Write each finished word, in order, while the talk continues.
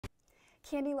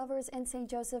Candy lovers in St.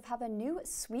 Joseph have a new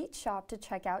sweet shop to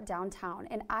check out downtown,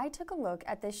 and I took a look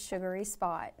at this sugary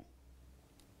spot.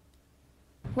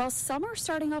 While some are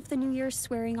starting off the new year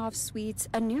swearing off sweets,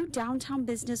 a new downtown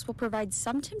business will provide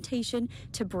some temptation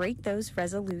to break those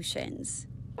resolutions.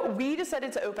 We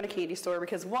decided to open a candy store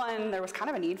because, one, there was kind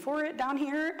of a need for it down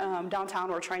here.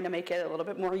 Downtown, we're trying to make it a little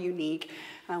bit more unique.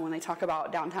 When they talk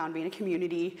about downtown being a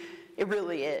community, it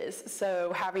really is.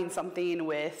 So having something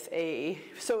with a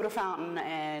soda fountain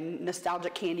and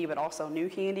nostalgic candy, but also new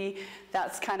candy,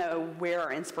 that's kind of where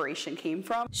our inspiration came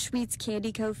from. Schweet's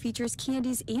Candy Co. features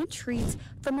candies and treats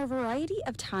from a variety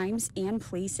of times and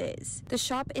places. The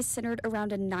shop is centered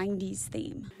around a 90s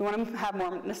theme. We want to have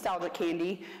more nostalgic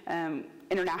candy,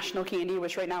 international candy,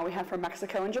 which right now we have from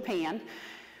Mexico and Japan.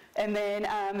 And then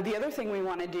the other thing we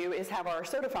want to do is have our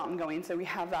soda fountain going, so we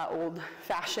have that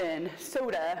old-fashioned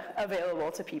soda available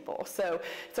to people. So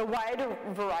it's a wide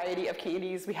variety of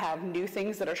candies. We have new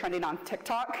things that are trending on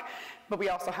TikTok, but we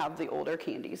also have the older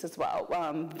candies as well.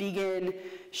 Vegan,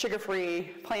 sugar-free,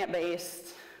 plant-based.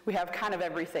 We have kind of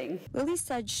everything. Lily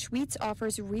said Schweet's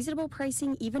offers reasonable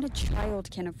pricing even a child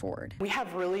can afford. We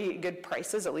have really good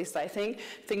prices, at least I think.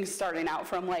 Things starting out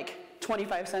from like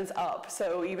 25 cents up.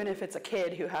 So even if it's a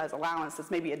kid who has allowance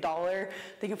that's maybe $1,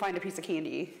 they can find a piece of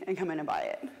candy and come in and buy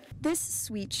it. This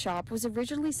sweet shop was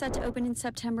originally set to open in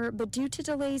September, but due to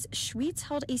delays, Schweet's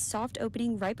held a soft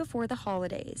opening right before the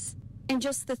holidays. In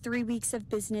just the 3 weeks of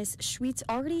business, Schweet's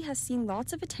already has seen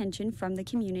lots of attention from the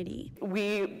community.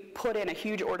 We put in a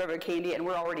huge order of candy and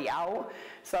we're already out,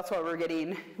 so that's why we're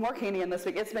getting more candy in this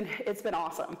week. It's been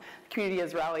awesome. The community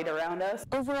has rallied around us.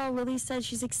 Overall, Lily says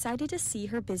she's excited to see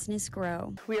her business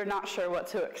grow. We are not sure what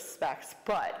to expect,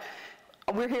 but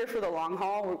we're here for the long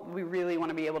haul. We really want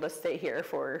to be able to stay here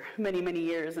for many, many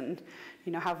years and,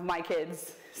 have my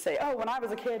kids say, oh, when I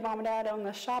was a kid, Mom and Dad owned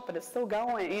this shop, but it's still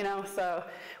going, so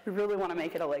we really want to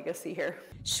make it a legacy here.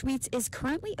 Schweet's is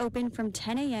currently open from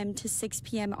 10 a.m. to 6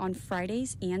 p.m. on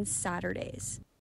Fridays and Saturdays.